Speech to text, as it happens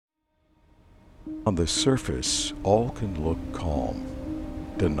On the surface, all can look calm,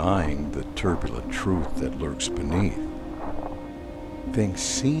 denying the turbulent truth that lurks beneath. Things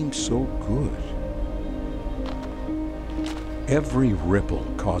seem so good. Every ripple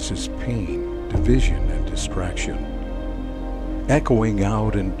causes pain, division, and distraction, echoing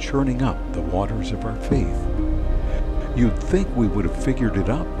out and churning up the waters of our faith. You'd think we would have figured it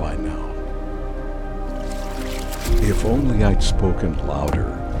out by now. If only I'd spoken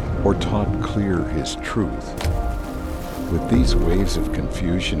louder or taught clear his truth. Would these waves of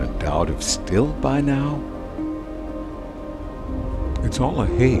confusion and doubt have stilled by now? It's all a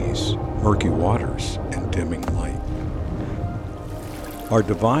haze, murky waters, and dimming light. Our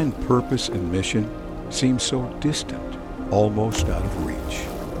divine purpose and mission seem so distant, almost out of reach.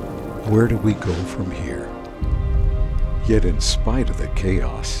 Where do we go from here? Yet in spite of the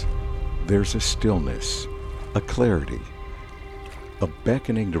chaos, there's a stillness, a clarity, a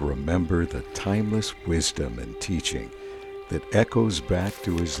beckoning to remember the timeless wisdom and teaching that echoes back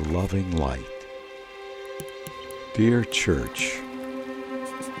to his loving light. Dear Church,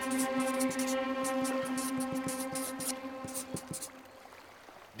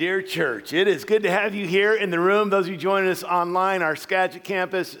 Dear Church, it is good to have you here in the room. Those of you joining us online, our Skagit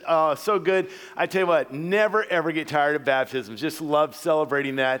campus, so good. I tell you what, never ever get tired of baptisms. Just love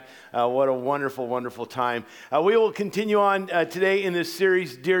celebrating that. What a wonderful, wonderful time. We will continue on today in this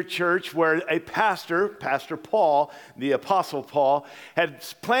series, Dear Church, where a pastor, Pastor Paul, the Apostle Paul, had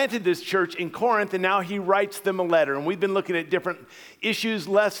planted this church in Corinth, and now he writes them a letter. And we've been looking at different issues,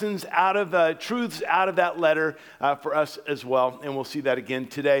 lessons, truths out of that letter for us as well. And we'll see that again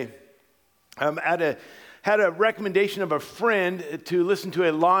today. Had a recommendation of a friend to listen to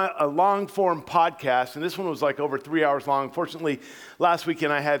a long-form podcast, and this one was like over 3 hours long. Fortunately, last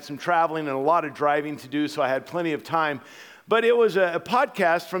weekend I had some traveling and a lot of driving to do, so I had plenty of time. But it was a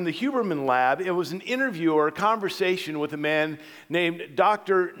podcast from the Huberman Lab. It was an interview or a conversation with a man named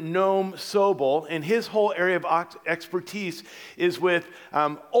Dr. Noam Sobel, and his whole area of expertise is with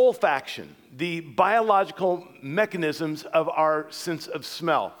olfaction, the biological mechanisms of our sense of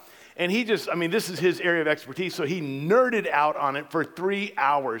smell. And this is his area of expertise, so he nerded out on it for 3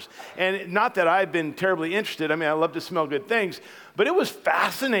 hours. And not that I've been terribly interested. I love to smell good things, but it was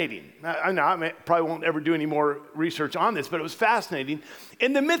fascinating. I probably won't ever do any more research on this, but it was fascinating.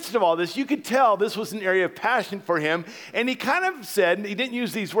 In the midst of all this, you could tell this was an area of passion for him. And he kind of said, and he didn't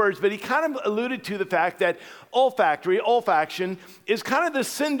use these words, but he kind of alluded to the fact that olfaction, is kind of the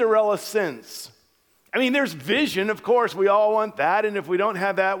Cinderella sense. There's vision, of course, we all want that, and if we don't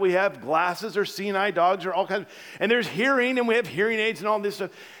have that, we have glasses or seeing eye dogs or all kinds and there's hearing, and we have hearing aids and all this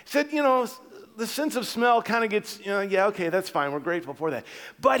stuff. He said, the sense of smell kind of gets, yeah, okay, that's fine, we're grateful for that.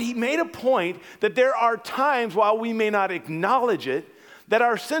 But he made a point that there are times, while we may not acknowledge it, that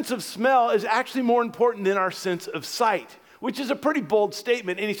our sense of smell is actually more important than our sense of sight, which is a pretty bold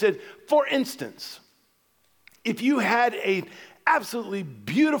statement. And he said, for instance, if you had an absolutely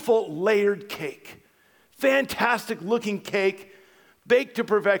beautiful layered cake, fantastic looking cake, baked to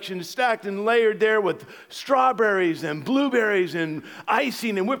perfection, stacked and layered there with strawberries and blueberries and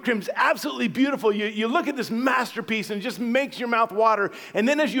icing and whipped cream. It's absolutely beautiful. You look at this masterpiece and it just makes your mouth water. And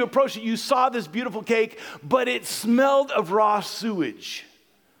then as you approach it, you saw this beautiful cake, but it smelled of raw sewage.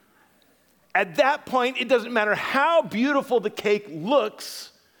 At that point, it doesn't matter how beautiful the cake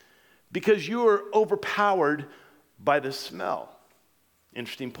looks because you are overpowered by the smell.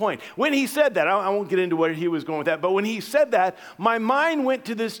 Interesting point. When he said that, I won't get into where he was going with that, but when he said that, my mind went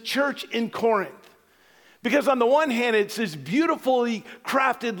to this church in Corinth. Because on the one hand, it's this beautifully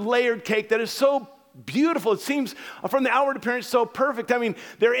crafted layered cake that is so beautiful. It seems from the outward appearance so perfect.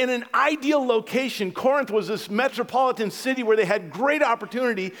 They're in an ideal location. Corinth was this metropolitan city where they had great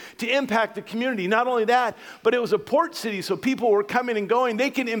opportunity to impact the community. Not only that, but it was a port city, so people were coming and going. They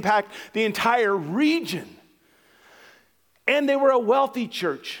could impact the entire region. And they were a wealthy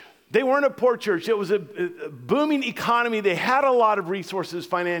church. They weren't a poor church. It was a booming economy. They had a lot of resources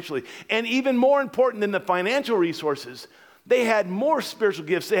financially. And even more important than the financial resources, they had more spiritual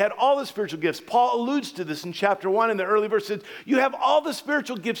gifts. They had all the spiritual gifts. Paul alludes to this in chapter 1 in the early verses. You have all the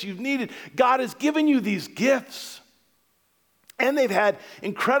spiritual gifts you've needed. God has given you these gifts. And they've had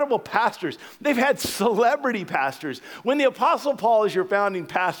incredible pastors. They've had celebrity pastors. When the Apostle Paul is your founding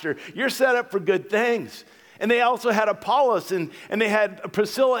pastor, you're set up for good things. And they also had Apollos, and they had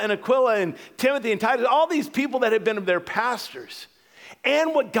Priscilla and Aquila and Timothy and Titus, all these people that had been their pastors.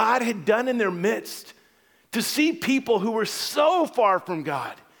 And what God had done in their midst, to see people who were so far from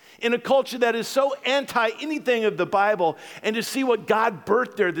God in a culture that is so anti anything of the Bible, and to see what God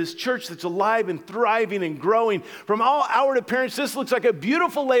birthed there, this church that's alive and thriving and growing. From all outward appearance, this looks like a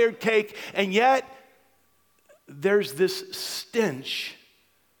beautiful layered cake, and yet there's this stench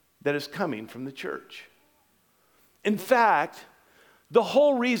that is coming from the church. In fact, the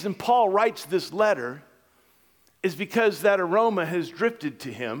whole reason Paul writes this letter is because that aroma has drifted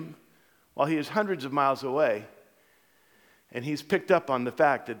to him while he is hundreds of miles away. And he's picked up on the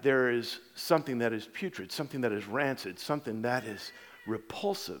fact that there is something that is putrid, something that is rancid, something that is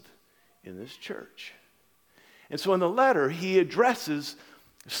repulsive in this church. And so in the letter, he addresses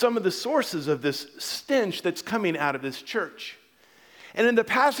some of the sources of this stench that's coming out of this church. And in the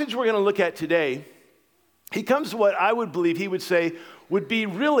passage we're going to look at today, he comes to what I would believe he would say would be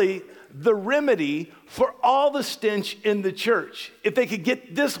really the remedy for all the stench in the church. If they could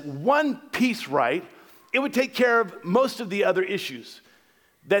get this one piece right, it would take care of most of the other issues.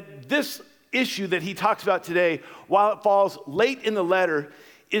 That this issue that he talks about today, while it falls late in the letter,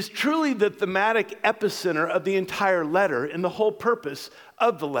 is truly the thematic epicenter of the entire letter and the whole purpose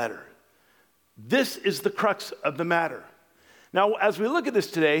of the letter. This is the crux of the matter. Now, as we look at this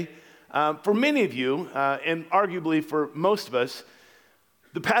today, for many of you, and arguably for most of us,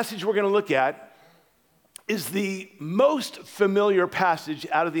 the passage we're going to look at is the most familiar passage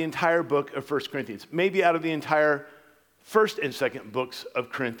out of the entire book of 1 Corinthians, maybe out of the entire 1st and 2nd books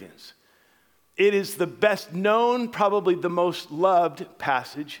of Corinthians. It is the best known, probably the most loved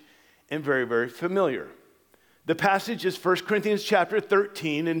passage, and very, very familiar. The passage is 1 Corinthians chapter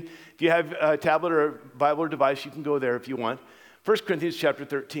 13, and if you have a tablet or a Bible or device, you can go there if you want. 1 Corinthians chapter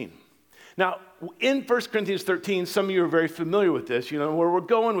 13. Now, in 1 Corinthians 13, some of you are very familiar with this, where we're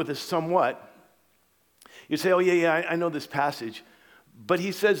going with this somewhat. You say, oh, yeah, I know this passage. But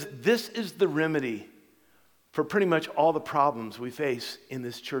he says this is the remedy for pretty much all the problems we face in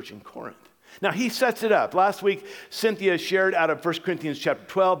this church in Corinth. Now, he sets it up. Last week, Cynthia shared out of 1 Corinthians chapter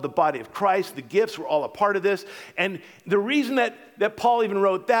 12, the body of Christ, the gifts were all a part of this. And the reason that Paul even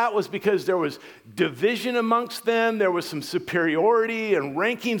wrote that was because there was division amongst them. There was some superiority and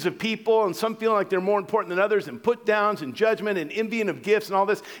rankings of people, and some feeling like they're more important than others, and put downs and judgment and envying of gifts and all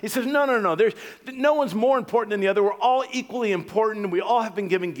this. He says, no. No one's more important than the other. We're all equally important, and we all have been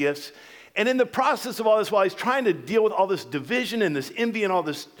given gifts. And in the process of all this, while he's trying to deal with all this division and this envy and all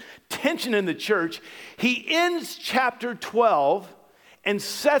this tension in the church, he ends chapter 12 and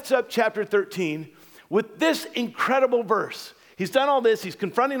sets up chapter 13 with this incredible verse. He's done all this, he's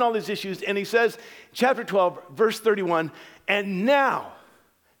confronting all these issues, and he says, chapter 12, verse 31, and now,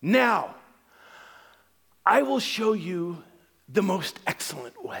 I will show you the most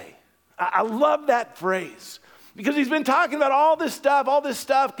excellent way. I love that phrase. Because he's been talking about all this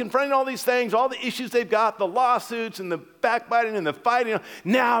stuff, confronting all these things, all the issues they've got, the lawsuits and the backbiting and the fighting.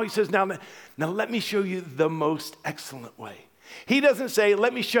 Now he says, now let me show you the most excellent way. He doesn't say,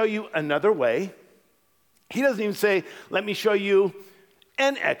 let me show you another way. He doesn't even say, let me show you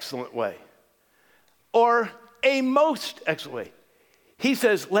an excellent way or a most excellent way. He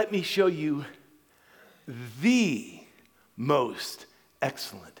says, let me show you the most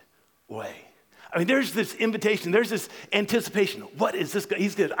excellent way. I mean, there's this invitation, there's this anticipation. What is this? He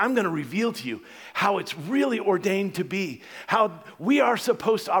said, I'm going to reveal to you how it's really ordained to be, how we are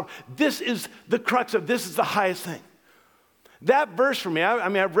supposed to operate. This is the crux of this is the highest thing. That verse for me,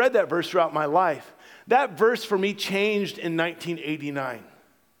 I've read that verse throughout my life. That verse for me changed in 1989.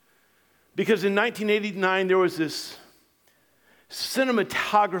 Because in 1989, there was this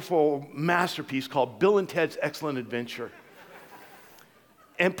cinematographical masterpiece called Bill and Ted's Excellent Adventure.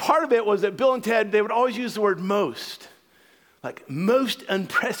 And part of it was that Bill and Ted, they would always use the word most, like most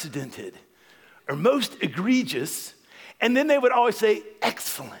unprecedented or most egregious. And then they would always say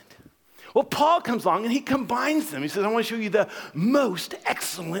excellent. Well, Paul comes along and he combines them. He says, I want to show you the most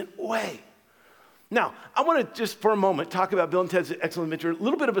excellent way. Now, I want to just for a moment talk about Bill and Ted's Excellent Adventure. A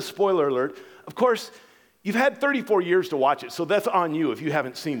little bit of a spoiler alert. Of course, you've had 34 years to watch it, so that's on you if you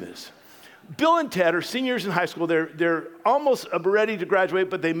haven't seen this. Bill and Ted are seniors in high school. They're almost ready to graduate,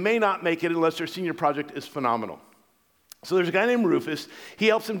 but they may not make it unless their senior project is phenomenal. So there's a guy named Rufus. He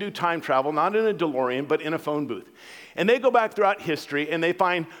helps them do time travel, not in a DeLorean, but in a phone booth. And they go back throughout history, and they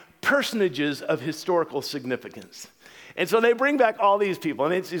find personages of historical significance. And so they bring back all these people,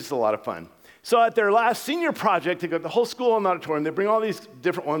 and it's just a lot of fun. So at their last senior project, they got the whole school in the auditorium. They bring all these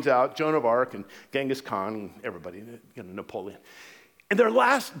different ones out, Joan of Arc and Genghis Khan and everybody, Napoleon. And their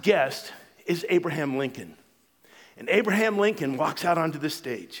last guest is Abraham Lincoln. And Abraham Lincoln walks out onto the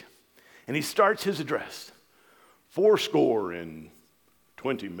stage, and he starts his address, 80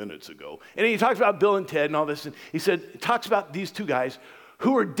 20 minutes ago. And he talks about Bill and Ted and all this, and he talks about these two guys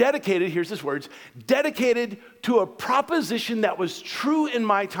who are dedicated, here's his words, dedicated to a proposition that was true in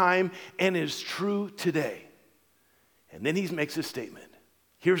my time and is true today. And then he makes this statement.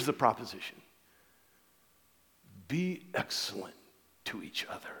 Here's the proposition. Be excellent to each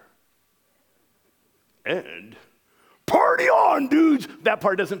other. And party on, dudes. That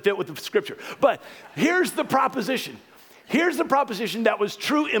part doesn't fit with the scripture. But here's the proposition. Here's the proposition that was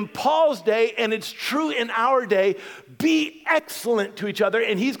true in Paul's day, and it's true in our day. Be excellent to each other.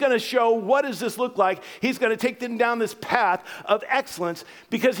 And he's going to show what does this look like. He's going to take them down this path of excellence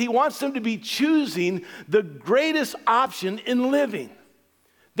because he wants them to be choosing the greatest option in living.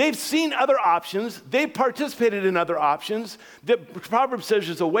 They've seen other options. They've participated in other options. The proverb says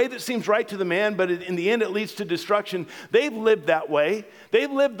there's a way that seems right to the man, but in the end it leads to destruction. They've lived that way. They've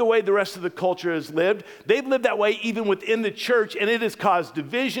lived the way the rest of the culture has lived. They've lived that way even within the church, and it has caused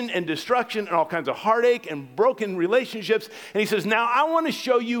division and destruction and all kinds of heartache and broken relationships. And he says, now I want to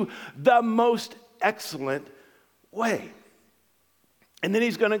show you the most excellent way. And then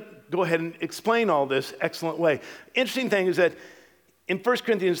he's going to go ahead and explain all this excellent way. Interesting thing is that in 1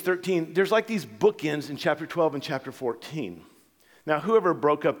 Corinthians 13, there's like these bookends in chapter 12 and chapter 14. Now, whoever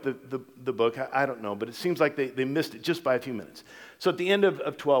broke up the book, I don't know, but it seems like they missed it just by a few minutes. So at the end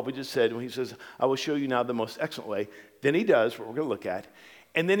of 12, we just said, when he says, I will show you now the most excellent way, then he does what we're going to look at.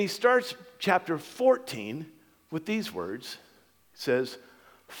 And then he starts chapter 14 with these words. It says,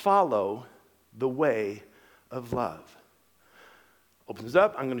 follow the way of love. Opens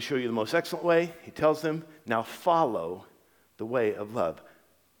up, I'm going to show you the most excellent way. He tells them, now follow the way of love.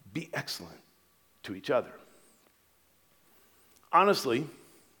 Be excellent to each other. Honestly,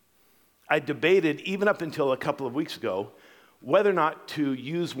 I debated even up until a couple of weeks ago whether or not to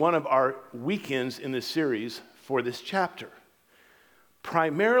use one of our weekends in this series for this chapter.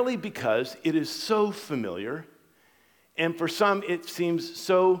 Primarily because it is so familiar, and for some it seems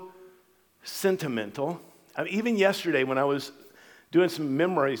so sentimental. Even yesterday when I was doing some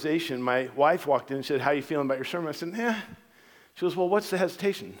memorization, my wife walked in and said, how are you feeling about your sermon? I said, She goes, well, what's the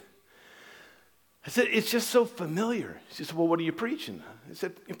hesitation? I said, it's just so familiar. She said, well, what are you preaching? I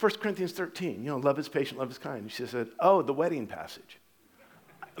said, in 1 Corinthians 13, love is patient, love is kind. She said, oh, the wedding passage.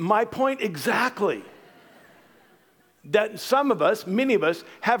 My point exactly. That some of us, many of us,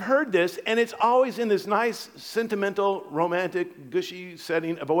 have heard this, and it's always in this nice, sentimental, romantic, gushy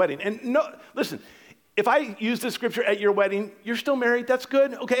setting of a wedding. And no, listen, if I use this scripture at your wedding, you're still married, that's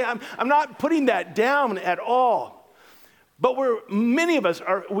good. Okay, I'm not putting that down at all. But many of us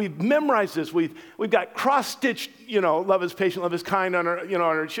we've memorized this. We've got cross-stitched, love is patient, love is kind on our, on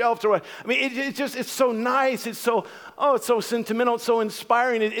our shelves or what. I mean, it's so nice. It's so sentimental. It's so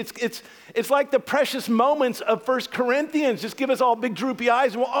inspiring. It's like the precious moments of 1 Corinthians. Just give us all big droopy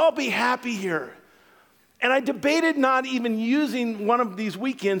eyes and we'll all be happy here. And I debated not even using one of these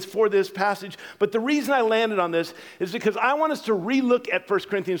weekends for this passage. But the reason I landed on this is because I want us to relook at 1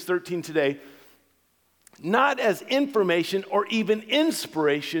 Corinthians 13 today, not as information or even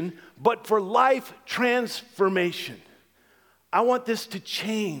inspiration, but for life transformation. I want this to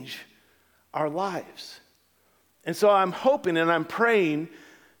change our lives. And so I'm hoping and I'm praying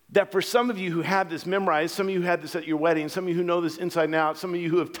that for some of you who have this memorized, some of you who had this at your wedding, some of you who know this inside and out, some of you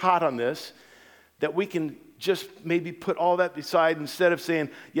who have taught on this, that we can just maybe put all that beside instead of saying,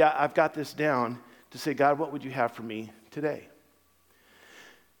 yeah, I've got this down, to say, God, what would you have for me today?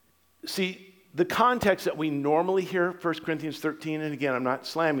 See, the context that we normally hear 1 Corinthians 13, and again, I'm not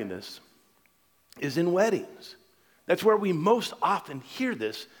slamming this, is in weddings. That's where we most often hear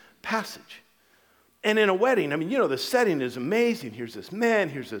this passage. And in a wedding, the setting is amazing. Here's this man,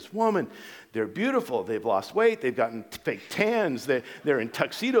 here's this woman. They're beautiful. They've lost weight. They've gotten fake tans. They're in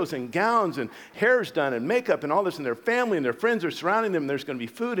tuxedos and gowns and hair's done and makeup and all this. And their family and their friends are surrounding them. There's going to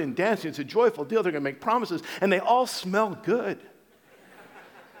be food and dancing. It's a joyful deal. They're going to make promises. And they all smell good.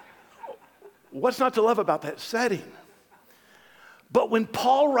 What's not to love about that setting? But when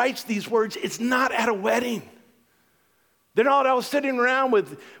Paul writes these words, it's not at a wedding. They're not all sitting around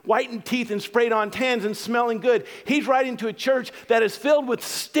with whitened teeth and sprayed on tans and smelling good. He's writing to a church that is filled with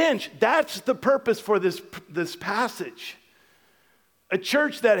stench. That's the purpose for this passage. A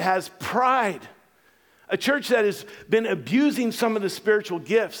church that has pride. A church that has been abusing some of the spiritual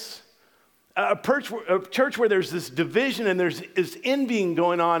gifts. A church where there's this division and there's this envying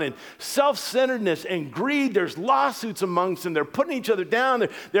going on and self-centeredness and greed. There's lawsuits amongst them. They're putting each other down.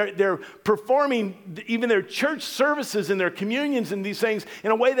 They're performing even their church services and their communions and these things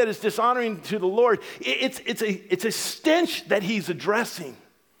in a way that is dishonoring to the Lord. It's a stench that he's addressing.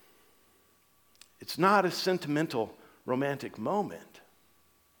 It's not a sentimental, romantic moment.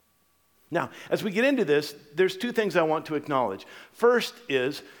 Now, as we get into this, there's two things I want to acknowledge. First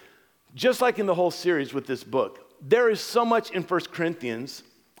is, just like in the whole series with this book, there is so much in 1 Corinthians,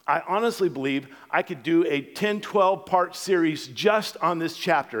 I honestly believe I could do a 10, 12-part series just on this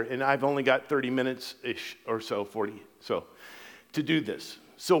chapter, and I've only got 30 minutes-ish or so, 40, so, to do this.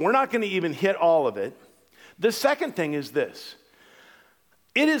 So we're not going to even hit all of it. The second thing is this.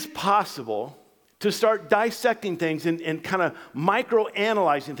 It is possible to start dissecting things and kind of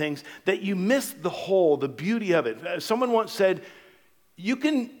micro-analyzing things that you miss the whole, the beauty of it. Someone once said, you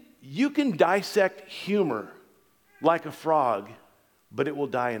can dissect humor like a frog, but it will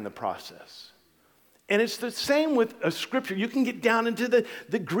die in the process. And it's the same with a scripture. You can get down into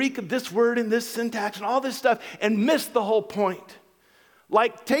the Greek of this word and this syntax and all this stuff and miss the whole point.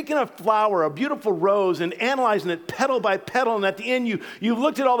 Like taking a flower, a beautiful rose, and analyzing it petal by petal, and at the end you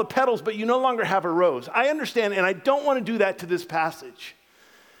looked at all the petals, but you no longer have a rose. I understand, and I don't want to do that to this passage.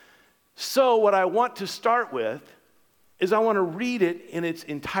 So what I want to start with is I want to read it in its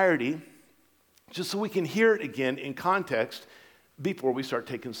entirety, just so we can hear it again in context before we start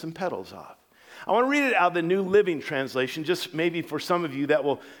taking some petals off. I want to read it out of the New Living Translation, just maybe for some of you that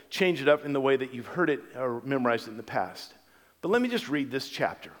will change it up in the way that you've heard it or memorized it in the past. But let me just read this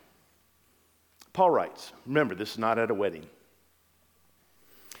chapter. Paul writes, remember, this is not at a wedding.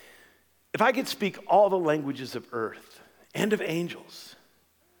 If I could speak all the languages of earth and of angels,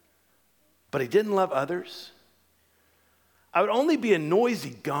 but I didn't love others, I would only be a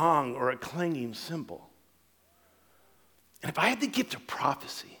noisy gong or a clanging cymbal. And if I had the gift of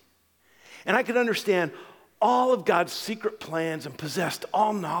prophecy, and I could understand all of God's secret plans and possessed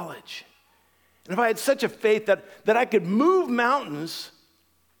all knowledge, and if I had such a faith that I could move mountains,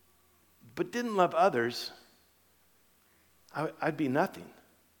 but didn't love others, I'd be nothing.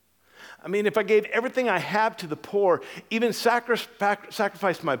 I mean, if I gave everything I have to the poor, even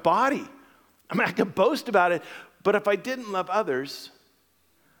sacrificed my body, I mean, I could boast about it, but if I didn't love others,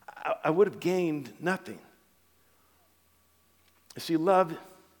 I would have gained nothing. You see, love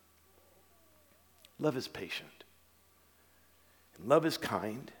is patient. And love is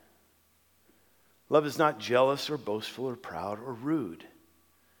kind. Love is not jealous or boastful or proud or rude.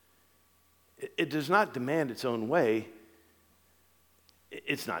 It does not demand its own way.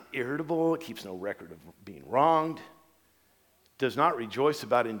 It's not irritable. It keeps no record of being wronged. It does not rejoice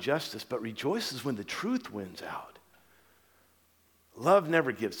about injustice, but rejoices when the truth wins out. Love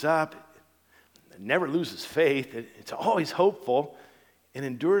never gives up. It never loses faith. It's always hopeful and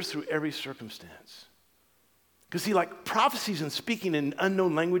endures through every circumstance. Because see, like prophecies and speaking in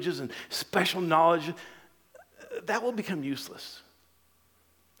unknown languages and special knowledge, that will become useless.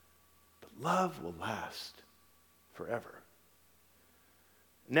 But love will last forever.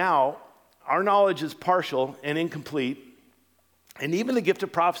 Now, our knowledge is partial and incomplete, and even the gift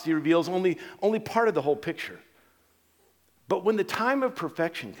of prophecy reveals only part of the whole picture. But when the time of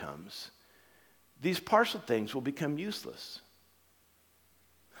perfection comes, these partial things will become useless.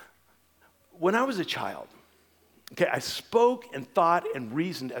 When I was a child, okay, I spoke and thought and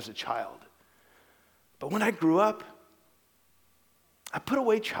reasoned as a child. But when I grew up, I put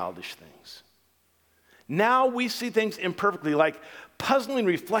away childish things. Now we see things imperfectly, like puzzling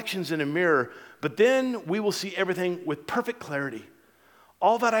reflections in a mirror, but then we will see everything with perfect clarity.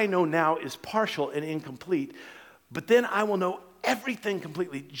 All that I know now is partial and incomplete, but then I will know everything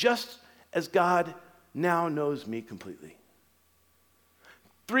completely, just as God now knows me completely.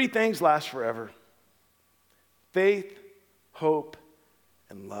 3 things last forever: faith, hope,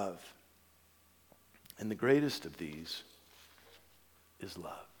 and love. And the greatest of these is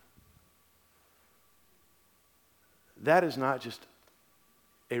love. That is not just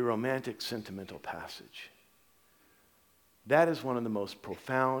a romantic, sentimental passage. That is one of the most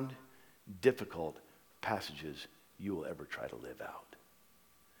profound, difficult passages you will ever try to live out.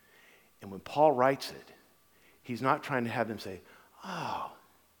 And when Paul writes it, he's not trying to have them say, oh,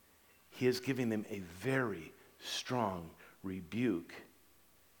 he is giving them a very strong rebuke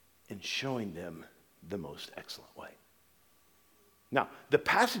and showing them the most excellent way. Now, the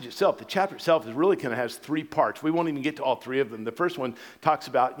passage itself, the chapter itself, is really kind of has 3 parts. We won't even get to all 3 of them. The first one talks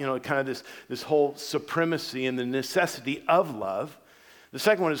about, kind of this whole supremacy and the necessity of love. The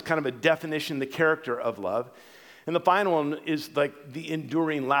second one is kind of a definition, the character of love. And the final one is like the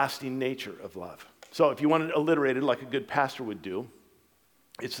enduring, lasting nature of love. So if you want it alliterated like a good pastor would do,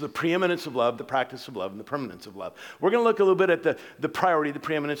 it's the preeminence of love, the practice of love, and the permanence of love. We're going to look a little bit at the priority, the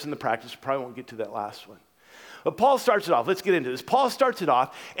preeminence, and the practice. Probably won't get to that last one. But Paul starts it off. Let's get into this. Paul starts it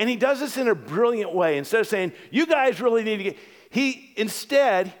off, and he does this in a brilliant way. Instead of saying, you guys really need to get,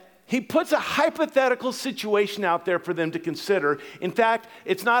 he He puts a hypothetical situation out there for them to consider. In fact,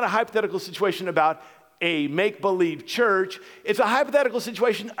 it's not a hypothetical situation about a make-believe church. It's a hypothetical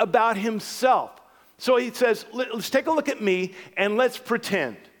situation about himself. So he says, let's take a look at me and let's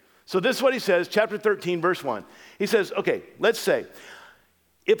pretend. So this is what he says, chapter 13, verse 1. He says, okay, let's say,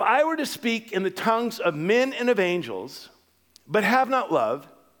 if I were to speak in the tongues of men and of angels, but have not love,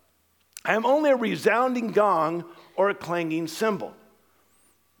 I am only a resounding gong or a clanging cymbal.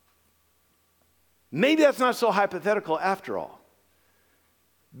 Maybe that's not so hypothetical after all,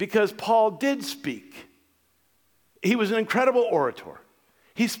 because Paul did speak. He was an incredible orator.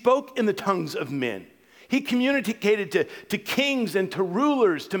 He spoke in the tongues of men. He communicated to kings and to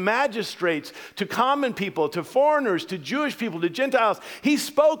rulers, to magistrates, to common people, to foreigners, to Jewish people, to Gentiles. He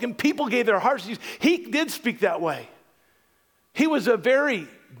spoke and people gave their hearts to Jesus. He did speak that way. He was a very,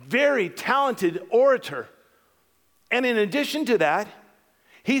 very talented orator. And in addition to that,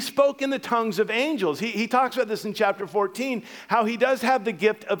 he spoke in the tongues of angels. He talks about this in chapter 14, how he does have the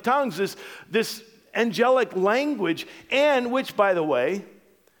gift of tongues, this angelic language, and which, by the way,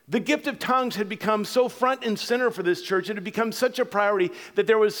 the gift of tongues had become so front and center for this church. It had become such a priority that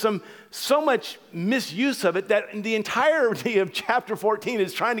there was so much misuse of it that the entirety of chapter 14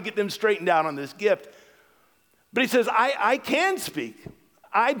 is trying to get them straightened out on this gift. But he says, I can speak.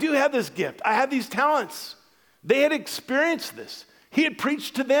 I do have this gift. I have these talents. They had experienced this. He had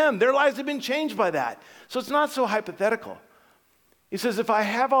preached to them. Their lives had been changed by that. So it's not so hypothetical. He says, if I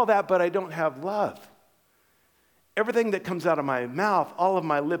have all that, but I don't have love, everything that comes out of my mouth, all of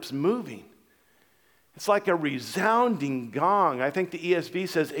my lips moving, it's like a resounding gong. I think the ESV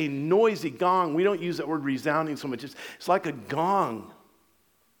says a noisy gong. We don't use that word resounding so much. It's like a gong.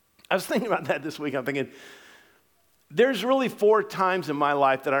 I was thinking about that this week. I'm thinking, there's really 4 times in my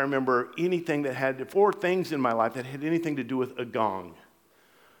life that I remember 4 things in my life that had anything to do with a gong.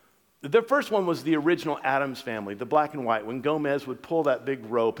 The first one was the original Addams Family, the black and white, when Gomez would pull that big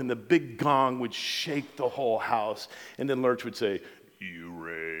rope and the big gong would shake the whole house, and then Lurch would say, "You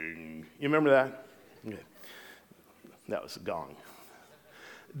ring." You remember that? Okay. That was a gong.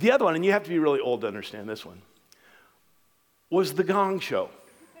 The other one, and you have to be really old to understand this one, was the Gong Show.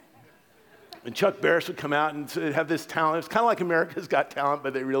 And Chuck Barris would come out and have this talent. It was kind of like America's Got Talent,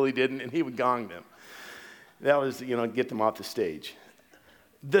 but they really didn't, and he would gong them. That was, get them off the stage.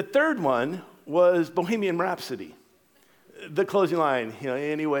 The third one was Bohemian Rhapsody. The closing line,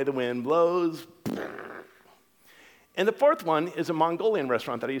 any way the wind blows. And the fourth one is a Mongolian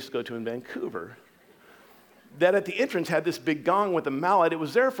restaurant that I used to go to in Vancouver, that at the entrance had this big gong with a mallet. It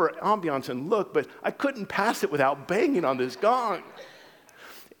was there for ambiance and look, but I couldn't pass it without banging on this gong.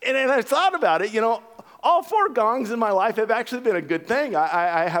 And I thought about it, all 4 gongs in my life have actually been a good thing.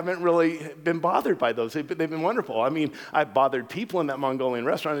 I haven't really been bothered by those. They've been wonderful. I mean, I've bothered people in that Mongolian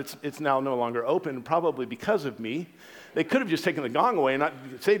restaurant. It's now no longer open, probably because of me. They could have just taken the gong away and not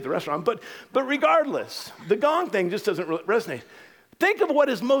saved the restaurant. But regardless, the gong thing just doesn't really resonate. Think of what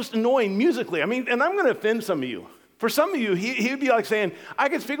is most annoying musically. I mean, and I'm going to offend some of you. For some of you, he would be like saying, I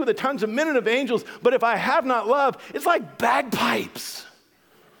can speak with the tongues of men and of angels, but if I have not love, it's like bagpipes.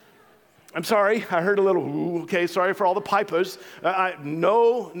 I'm sorry, I heard a little, ooh, okay, sorry for all the pipers.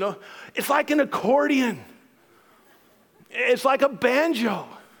 No. It's like an accordion. It's like a banjo.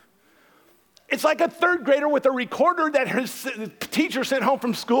 It's like a 3rd grader with a recorder that his teacher sent home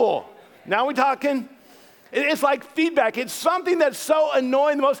from school. Now we talking? It's like feedback. It's something that's so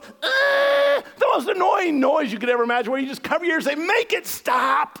annoying, the most annoying noise you could ever imagine, where you just cover your ears and say, make it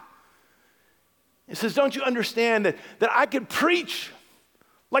stop. It says, don't you understand that I could preach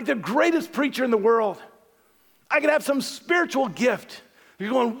like the greatest preacher in the world? I could have some spiritual gift. You're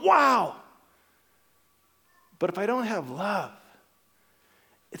going, wow. But if I don't have love,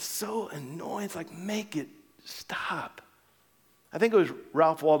 it's so annoying. It's like, make it stop. I think it was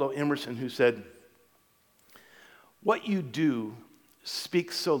Ralph Waldo Emerson who said, what you do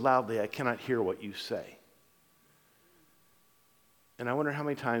speaks so loudly I cannot hear what you say. And I wonder how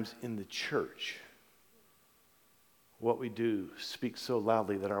many times in the church what we do speaks so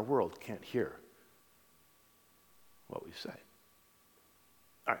loudly that our world can't hear what we say.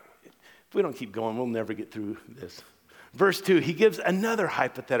 All right, if we don't keep going, we'll never get through this. Verse 2, he gives another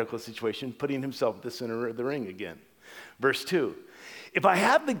hypothetical situation, putting himself at the center of the ring again. Verse 2, if I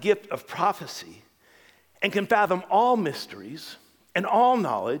have the gift of prophecy and can fathom all mysteries and all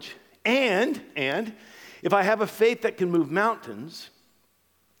knowledge, and if I have a faith that can move mountains,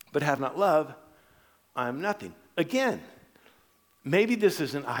 but have not love, I am nothing. Again, maybe this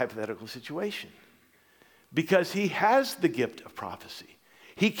isn't a hypothetical situation, because he has the gift of prophecy.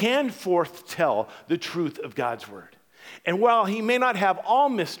 He can foretell the truth of God's word. And while he may not have all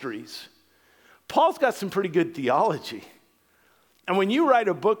mysteries, Paul's got some pretty good theology. And when you write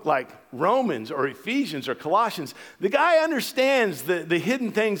a book like Romans or Ephesians or Colossians, the guy understands the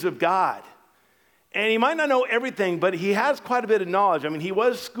hidden things of God. And he might not know everything, but he has quite a bit of knowledge. I mean, he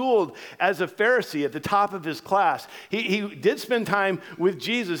was schooled as a Pharisee at the top of his class. He did spend time with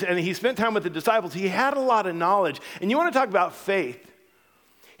Jesus, and he spent time with the disciples. He had a lot of knowledge. And you want to talk about faith.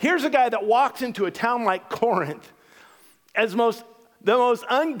 Here's a guy that walks into a town like Corinth as the most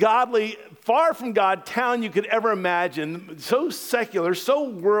ungodly, far from God town you could ever imagine, so secular, so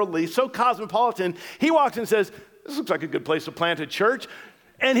worldly, so cosmopolitan. He walks in and says, this looks like a good place to plant a church.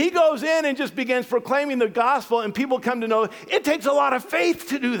 And he goes in and just begins proclaiming the gospel, and people come to know it takes a lot of faith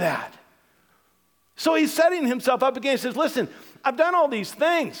to do that. So he's setting himself up again and says, listen, I've done all these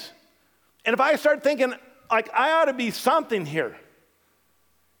things. And if I start thinking like I ought to be something here,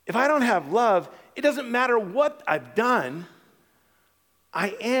 if I don't have love, it doesn't matter what I've done,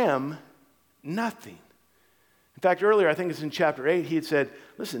 I am nothing. In fact, earlier, I think it's in chapter 8, he had said,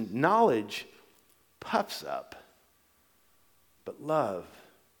 listen, knowledge puffs up, but love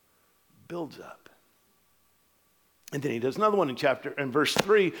builds up. And then he does another one in verse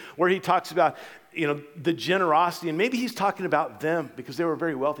 3 where he talks about, the generosity, and maybe he's talking about them because they were a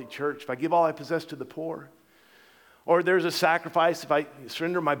very wealthy church. If I give all I possess to the poor, or there's a sacrifice if I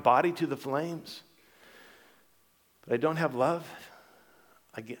surrender my body to the flames, but I don't have love,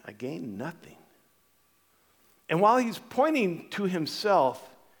 I gain nothing. And while he's pointing to himself,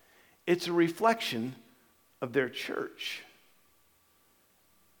 it's a reflection of their church.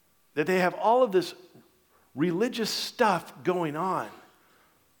 That they have all of this religious stuff going on,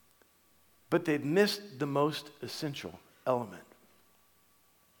 but they've missed the most essential element.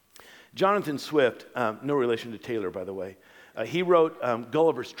 Jonathan Swift, no relation to Taylor, by the way, he wrote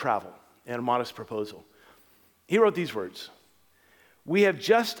Gulliver's Travel and A Modest Proposal. He wrote these words: we have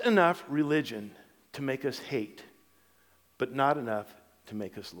just enough religion to make us hate, but not enough to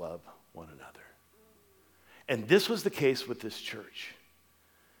make us love one another. And this was the case with this church.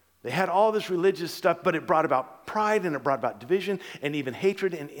 They had all this religious stuff, but it brought about pride, and it brought about division, and even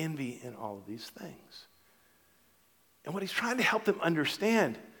hatred and envy in all of these things. And what he's trying to help them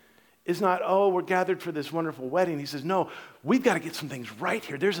understand is not, we're gathered for this wonderful wedding. He says, no, we've got to get some things right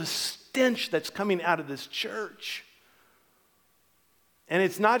here. There's a stench that's coming out of this church. And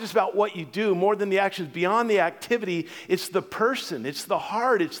it's not just about what you do, more than the actions, beyond the activity, it's the person, it's the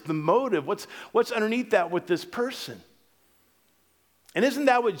heart, it's the motive. What's underneath that with this person? And isn't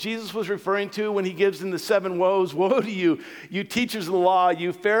that what Jesus was referring to when he gives them the 7 woes? Woe to you, you teachers of the law,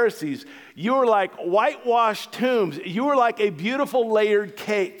 you Pharisees. You are like whitewashed tombs. You are like a beautiful layered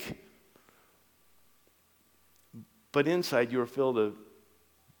cake. But inside you are filled of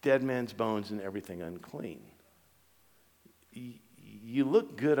dead man's bones and everything unclean. You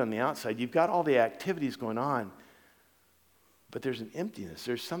look good on the outside. You've got all the activities going on. But there's an emptiness.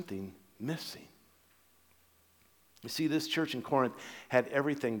 There's something missing. You see, this church in Corinth had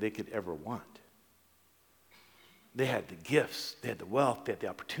everything they could ever want. They had the gifts, they had the wealth, they had the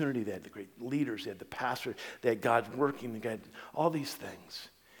opportunity, they had the great leaders, they had the pastor, they had God working, they had all these things.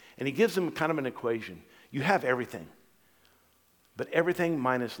 And he gives them kind of an equation. You have everything, but everything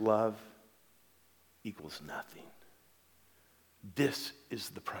minus love equals nothing. This is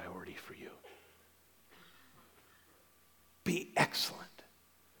the priority for you. Be excellent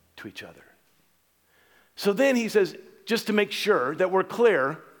to each other. So then he says, just to make sure that we're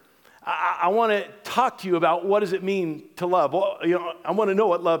clear, I want to talk to you about what does it mean to love. Well, I want to know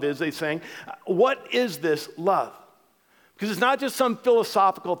what love is, they sang. What is this love? Because it's not just some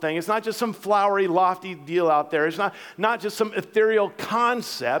philosophical thing. It's not just some flowery, lofty deal out there. It's not just some ethereal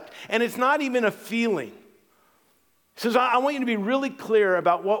concept, and it's not even a feeling. He says, I want you to be really clear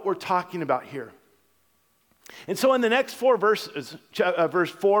about what we're talking about here. And so in the next 4 verses, verse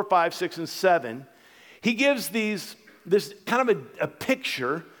 4, 5, 6, and 7, he gives this kind of a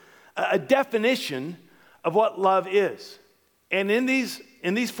picture, a definition of what love is. And in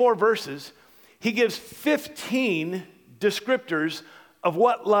these 4 verses, he gives 15 descriptors of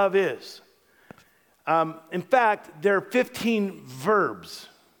what love is. In fact, there are 15 verbs.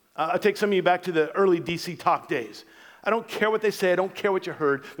 I'll take some of you back to the early DC Talk days. I don't care what they say. I don't care what you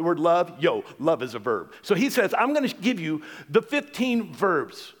heard. The word love, love is a verb. So he says, I'm going to give you the 15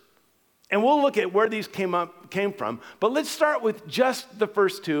 verbs. And we'll look at where these came from. But let's start with just the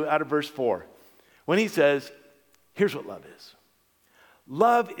first 2 out of verse 4. When he says, here's what love is.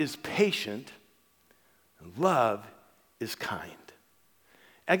 Love is patient, and love is kind.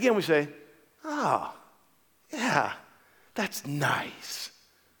 Again, we say, oh, yeah, that's nice.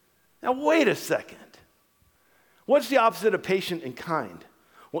 Now, wait a second. What's the opposite of patient and kind?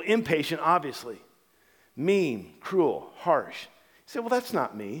 Well, impatient, obviously. Mean, cruel, harsh. You say, well, that's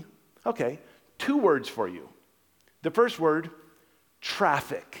not me. Okay, 2 words for you. The first word,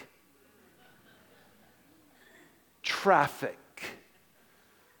 traffic. Traffic.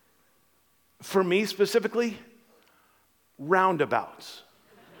 For me specifically, roundabouts.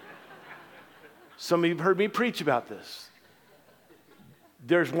 Some of you have heard me preach about this.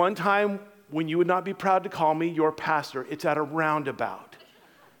 There's one time when you would not be proud to call me your pastor. It's at a roundabout.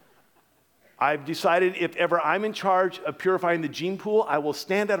 I've decided if ever I'm in charge of purifying the gene pool, I will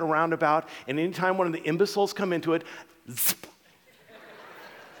stand at a roundabout, and anytime one of the imbeciles come into it, zip.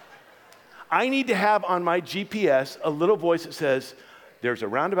 I need to have on my GPS a little voice that says, there's a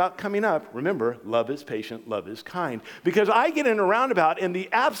roundabout coming up. Remember, love is patient, love is kind. Because I get in a roundabout and the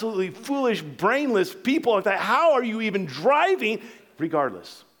absolutely foolish, brainless people are like, how are you even driving?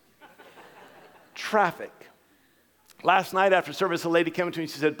 Regardless. Traffic. Last night after service, a lady came up to me and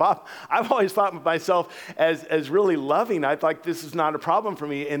she said, Bob, I've always thought of myself as really loving. I thought this is not a problem for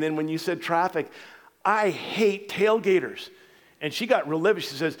me. And then when you said traffic, I hate tailgaters. And she got real livid.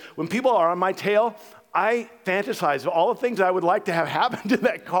 She says, when people are on my tail, I fantasize of all the things I would like to have happen to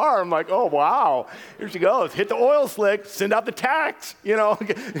that car. I'm like, oh, wow, here she goes. Hit the oil slick, send out the tax,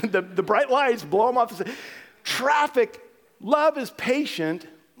 the bright lights, blow them off. Traffic, love is patient,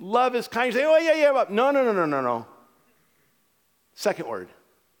 love is kind. You say, oh, yeah, but no. Second word,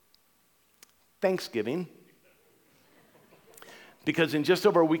 Thanksgiving. Because in just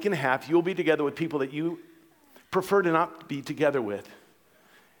over a week and a half, you'll be together with people that you prefer to not be together with.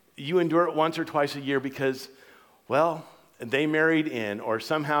 You endure it once or twice a year because, well, they married in, or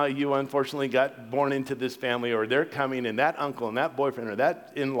somehow you unfortunately got born into this family, or they're coming, and that uncle and that boyfriend or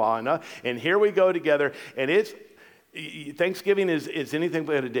that in-law, and here we go together, and Thanksgiving is anything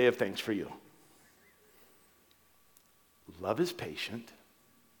but a day of thanks for you. Love is patient.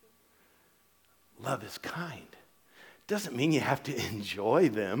 Love is kind. Doesn't mean you have to enjoy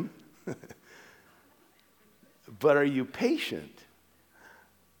them, but are you patient?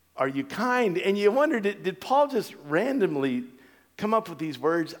 Are you kind? And you wonder, did Paul just randomly come up with these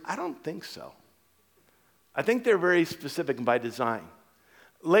words? I don't think so. I think they're very specific and by design.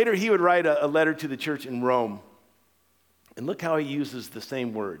 Later, he would write a letter to the church in Rome. And look how he uses the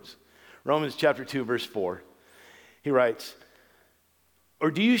same words. Romans chapter 2, verse 4. He writes,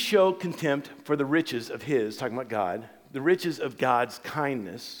 or do you show contempt for the riches of his, talking about God, the riches of God's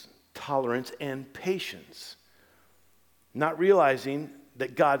kindness, tolerance, and patience, not realizing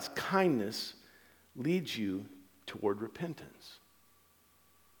that God's kindness leads you toward repentance?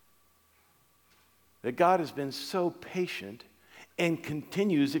 That God has been so patient and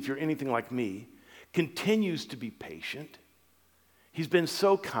continues, if you're anything like me, continues to be patient. He's been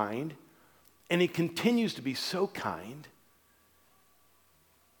so kind, and he continues to be so kind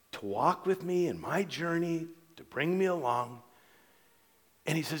to walk with me in my journey, to bring me along.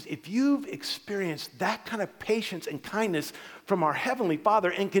 And he says, if you've experienced that kind of patience and kindness from our Heavenly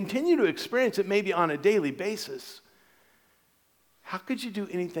Father and continue to experience it maybe on a daily basis, how could you do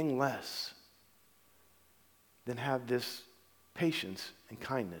anything less than have this patience and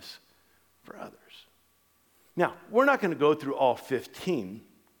kindness for others? Now, we're not going to go through all 15,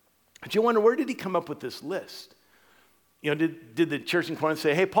 but you wonder, where did he come up with this list? Did the church in Corinth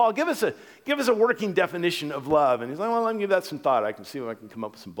say, hey, Paul, give us a working definition of love? And he's like, well, let me give that some thought. I can see if I can come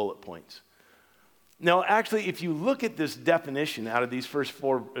up with some bullet points. No, actually, if you look at this definition out of these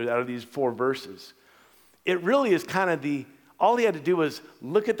four verses, it really is kind of all he had to do was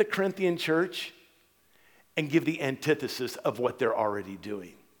look at the Corinthian church and give the antithesis of what they're already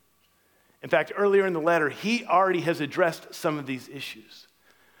doing. In fact, earlier in the letter, he already has addressed some of these issues.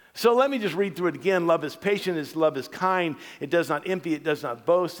 So let me just read through it again. Love is patient, love is kind. It does not envy, it does not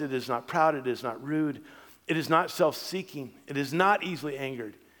boast, it is not proud, it is not rude. It is not self-seeking, it is not easily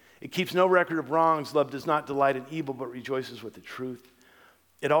angered. It keeps no record of wrongs. Love does not delight in evil, but rejoices with the truth.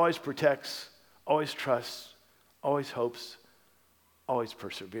 It always protects, always trusts, always hopes, always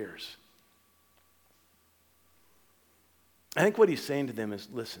perseveres. I think what he's saying to them is,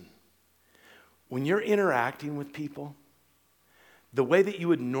 listen, when you're interacting with people, the way that you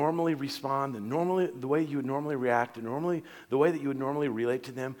would normally respond, the way you would normally react, the way that you would normally relate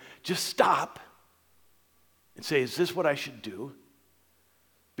to them, just stop and say, is this what I should do?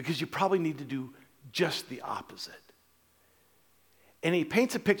 Because you probably need to do just the opposite. And he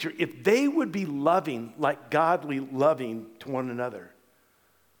paints a picture, if they would be loving like godly loving to one another,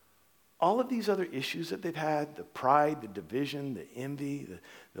 all of these other issues that they've had, the pride, the division, the envy,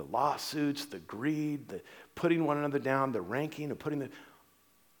 the lawsuits, the greed, the putting one another down, the ranking,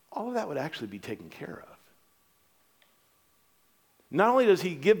 all of that would actually be taken care of. Not only does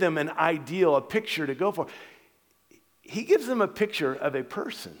he give them an ideal, a picture to go for, he gives them a picture of a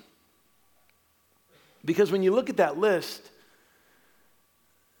person. Because when you look at that list,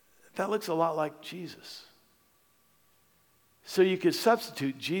 that looks a lot like Jesus. So you could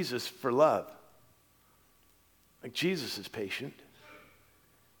substitute Jesus for love. Like Jesus is patient.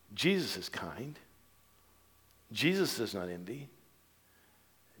 Jesus is kind. Jesus does not envy.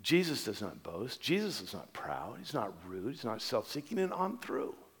 Jesus does not boast. Jesus is not proud. He's not rude. He's not self-seeking, and on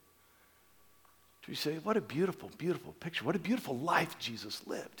through. So you say, what a beautiful, beautiful picture. What a beautiful life Jesus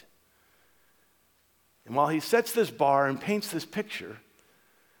lived. And while he sets this bar and paints this picture,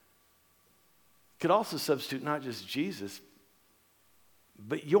 could also substitute not just Jesus,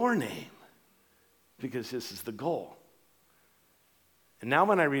 but your name, because this is the goal. And now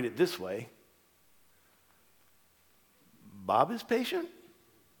when I read it this way, Bob is patient?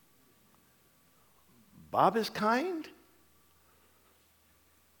 Bob is kind?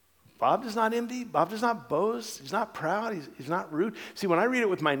 Bob does not envy. Bob does not boast. He's not proud. He's not rude. See, when I read it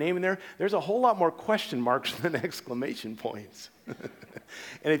with my name in there, there's a whole lot more question marks than exclamation points.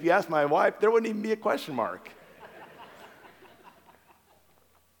 And if you ask my wife, there wouldn't even be a question mark.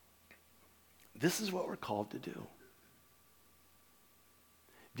 This is what we're called to do.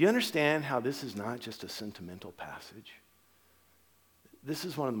 Do you understand how this is not just a sentimental passage? This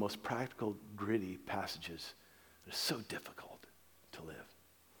is one of the most practical, gritty passages that is so difficult to live.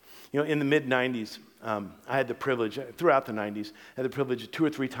 You know, in the mid-'90s, I had the privilege, throughout the 90s, I had the privilege of 2 or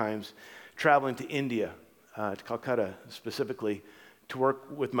 3 times traveling to India, to Calcutta specifically, to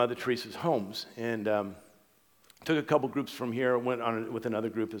work with Mother Teresa's homes. And took a couple groups from here, went on with another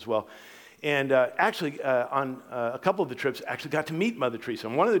group as well. And actually, on a couple of the trips, actually got to meet Mother Teresa.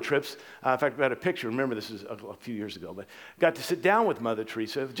 On one of the trips, in fact, we had a picture. Remember, this is a few years ago, but got to sit down with Mother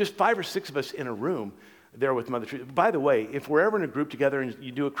Teresa. Just 5 or 6 of us in a room there with Mother Teresa. By the way, if we're ever in a group together and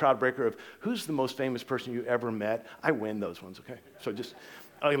you do a crowd breaker of who's the most famous person you ever met, I win those ones, okay? So just,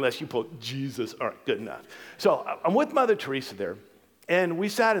 unless you pull Jesus, all right, good enough. So I'm with Mother Teresa there. And we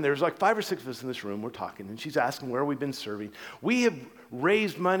sat in there. There's like 5 or 6 of us in this room. We're talking, and she's asking where we've been serving. We have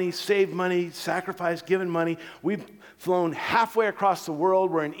raised money, saved money, sacrificed, given money. We've flown halfway across the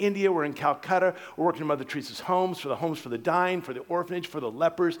world. We're in India. We're in Calcutta. We're working in Mother Teresa's homes for the dying, for the orphanage, for the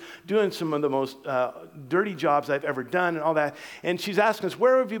lepers, doing some of the most dirty jobs I've ever done and all that. And she's asking us,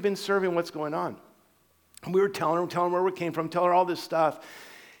 where have you been serving? What's going on? And we were telling her where we came from, telling her all this stuff.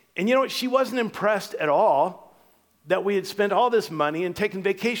 And you know what? She wasn't impressed at all that we had spent all this money and taken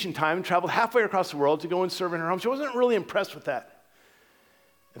vacation time and traveled halfway across the world to go and serve in her home. She wasn't really impressed with that.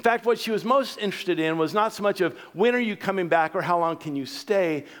 In fact, what she was most interested in was not so much of when are you coming back or how long can you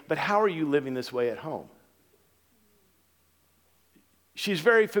stay, but how are you living this way at home? She's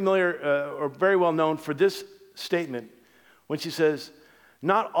very familiar or very well known for this statement when she says,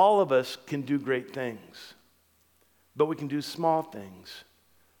 not all of us can do great things, but we can do small things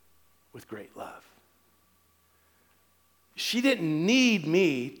with great love. She didn't need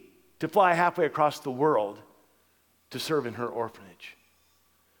me to fly halfway across the world to serve in her orphanage.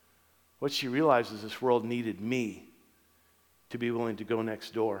 What she realized is this world needed me to be willing to go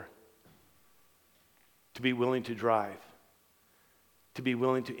next door, to be willing to drive, to be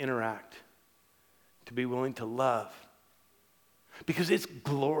willing to interact, to be willing to love. Because it's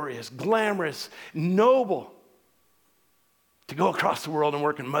glorious, glamorous, noble to go across the world and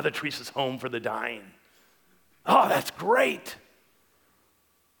work in Mother Teresa's home for the dying. Oh, that's great.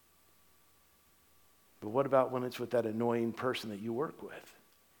 But what about when it's with that annoying person that you work with?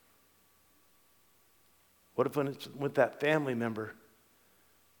 What if when it's with that family member?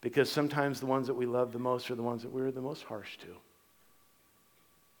 Because sometimes the ones that we love the most are the ones that we're the most harsh to.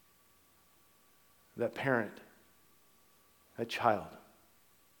 That parent, that child,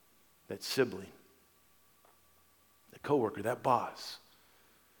 that sibling, that coworker, that boss,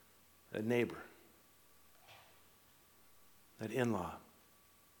 that neighbor, that in-law.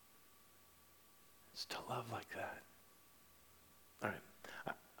 It's to love like that. All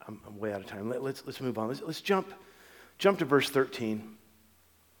right, I'm way out of time. Let's move on. Let's jump to verse 13.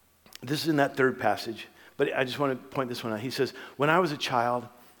 This is in that third passage, but I just want to point this one out. He says, when I was a child,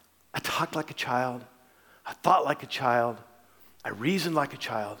 I talked like a child. I thought like a child. I reasoned like a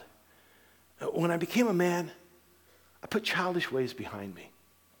child. When I became a man, I put childish ways behind me.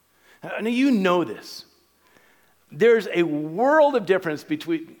 Now you know this. There's a world of difference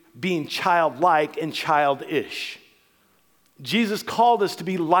between being childlike and childish. Jesus called us to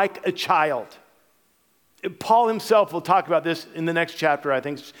be like a child. Paul himself will talk about this in the next chapter, I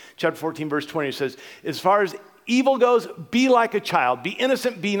think chapter 14, verse 20. It says, as far as evil goes, be like a child. Be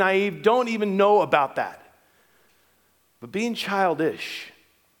innocent, be naive. Don't even know about that. But being childish,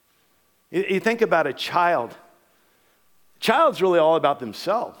 you think about a child. Child's really all about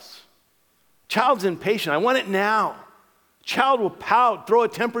themselves. Child's impatient. I want it now. Child will pout, throw a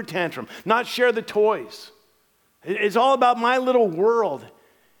temper tantrum, not share the toys. It's all about my little world.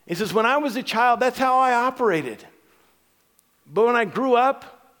 He says, when I was a child, that's how I operated. But when I grew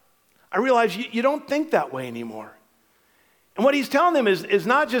up, I realized you don't think that way anymore. And what he's telling them is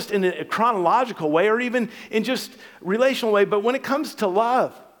not just in a chronological way or even in just relational way, but when it comes to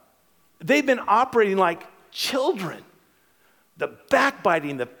love, they've been operating like children. The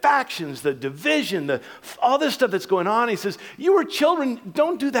backbiting, the factions, the division, all this stuff that's going on. He says, you were children,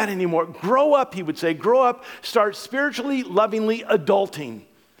 don't do that anymore. Grow up, he would say. Grow up, start spiritually, lovingly adulting.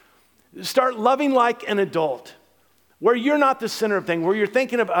 Start loving like an adult, where you're not the center of things, where you're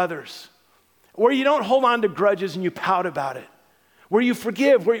thinking of others, where you don't hold on to grudges and you pout about it, where you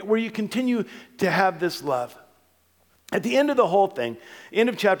forgive, where you continue to have this love. At the end of the whole thing, end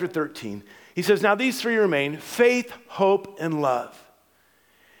of chapter 13, he says, now these three remain, faith, hope, and love.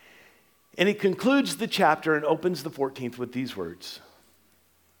 And he concludes the chapter and opens the 14th with these words.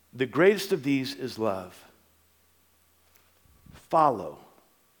 The greatest of these is love. Follow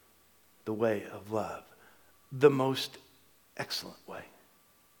the way of love, the most excellent way.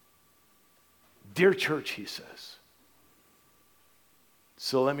 Dear church, he says.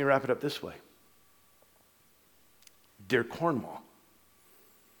 So let me wrap it up this way. Dear Cornwall,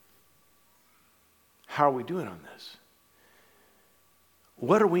 how are we doing on this?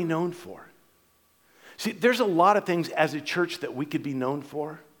 What are we known for? See, there's a lot of things as a church that we could be known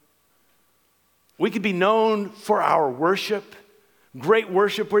for. We could be known for our worship, great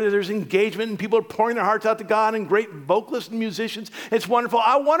worship where there's engagement and people are pouring their hearts out to God and great vocalists and musicians. It's wonderful.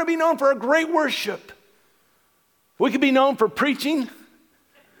 I want to be known for a great worship. We could be known for preaching.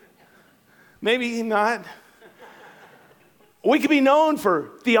 Maybe not. We could be known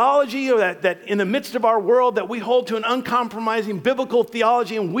for theology, or that in the midst of our world that we hold to an uncompromising biblical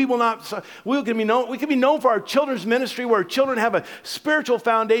theology, and we could be known for our children's ministry, where children have a spiritual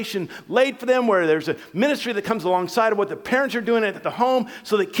foundation laid for them, where there's a ministry that comes alongside of what the parents are doing at the home,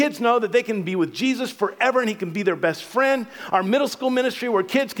 so that kids know that they can be with Jesus forever and he can be their best friend. Our middle school ministry, where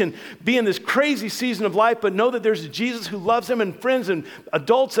kids can be in this crazy season of life, but know that there's a Jesus who loves them, and friends and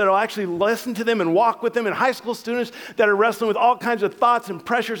adults that will actually listen to them and walk with them, and high school students that are wrestling with all kinds of thoughts and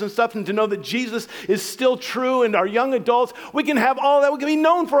pressures and stuff, and to know that Jesus is still true. And our young adults, we can have all that. We can be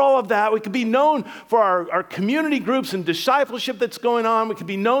known for all of that. We can be known for our community groups and discipleship that's going on. We can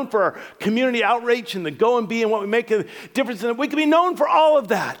be known for our community outreach and the go and be and what we make a difference in. We can be known for all of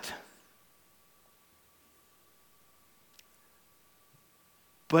that.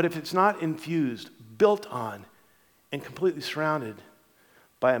 But if it's not infused, built on, and completely surrounded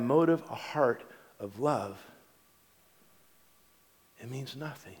by a motive, a heart of love, it means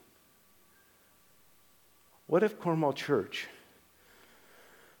nothing. What if Cornwall Church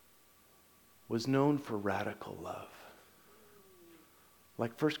was known for radical love?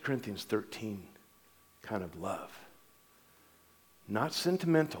 Like 1 Corinthians 13 kind of love. Not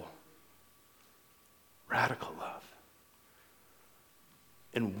sentimental, radical love.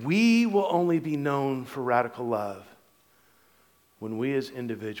 And we will only be known for radical love when we as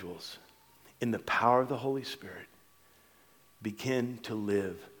individuals, in the power of the Holy Spirit, begin to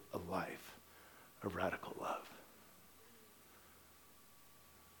live a life of radical love.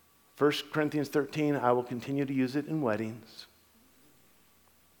 1 Corinthians 13, I will continue to use it in weddings.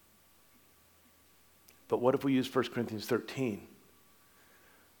 But what if we use 1 Corinthians 13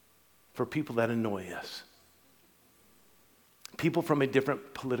 for people that annoy us? People from a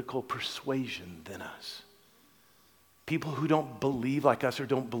different political persuasion than us. People who don't believe like us or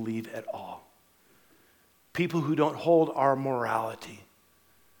don't believe at all. People who don't hold our morality.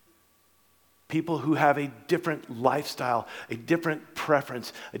 People who have a different lifestyle, a different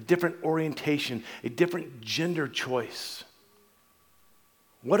preference, a different orientation, a different gender choice.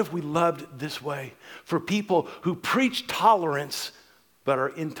 What if we loved this way for people who preach tolerance but are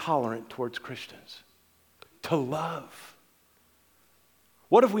intolerant towards Christians? To love.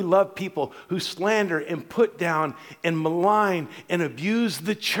 What if we love people who slander and put down and malign and abuse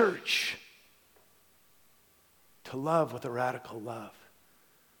the church? To love with a radical love.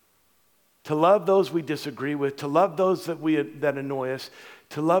 To love those we disagree with, to love those that annoy us,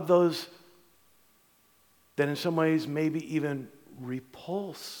 to love those that in some ways maybe even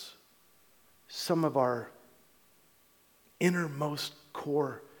repulse some of our innermost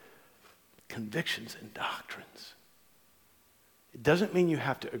core convictions and doctrines. It doesn't mean you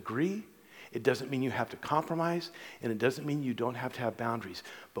have to agree. It doesn't mean you have to compromise. And it doesn't mean you don't have to have boundaries.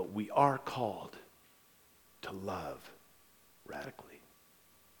 But we are called to love radically.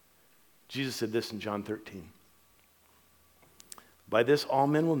 Jesus said this in John 13. By this all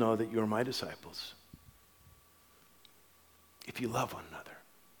men will know that you are my disciples, if you love one another.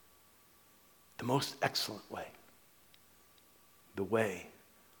 The most excellent way. The way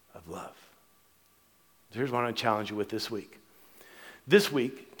of love. So here's what I want to challenge you with this week. This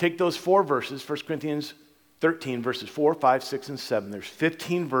week, take those 4 verses, 1 Corinthians 13, verses 4, 5, 6, and 7. There's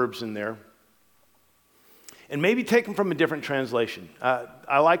 15 verbs in there. And maybe take them from a different translation.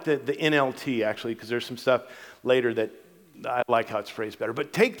 I like the NLT, actually, because there's some stuff later that I like how it's phrased better.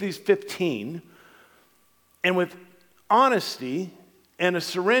 But take these 15, and with honesty and a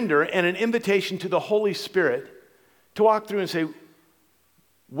surrender and an invitation to the Holy Spirit to walk through and say,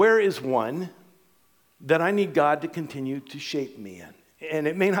 where is one that I need God to continue to shape me in? And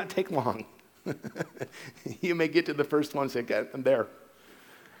it may not take long. You may get to the first one and say, okay, I'm there.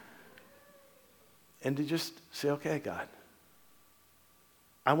 And to just say, okay, God,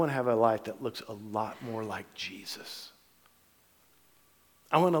 I want to have a life that looks a lot more like Jesus.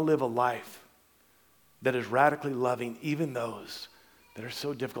 I want to live a life that is radically loving even those that are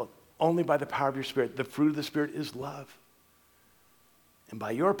so difficult. Only by the power of your Spirit. The fruit of the Spirit is love. And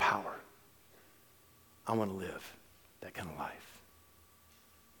by your power, I want to live that kind of life.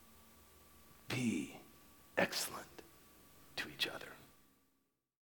 Be excellent.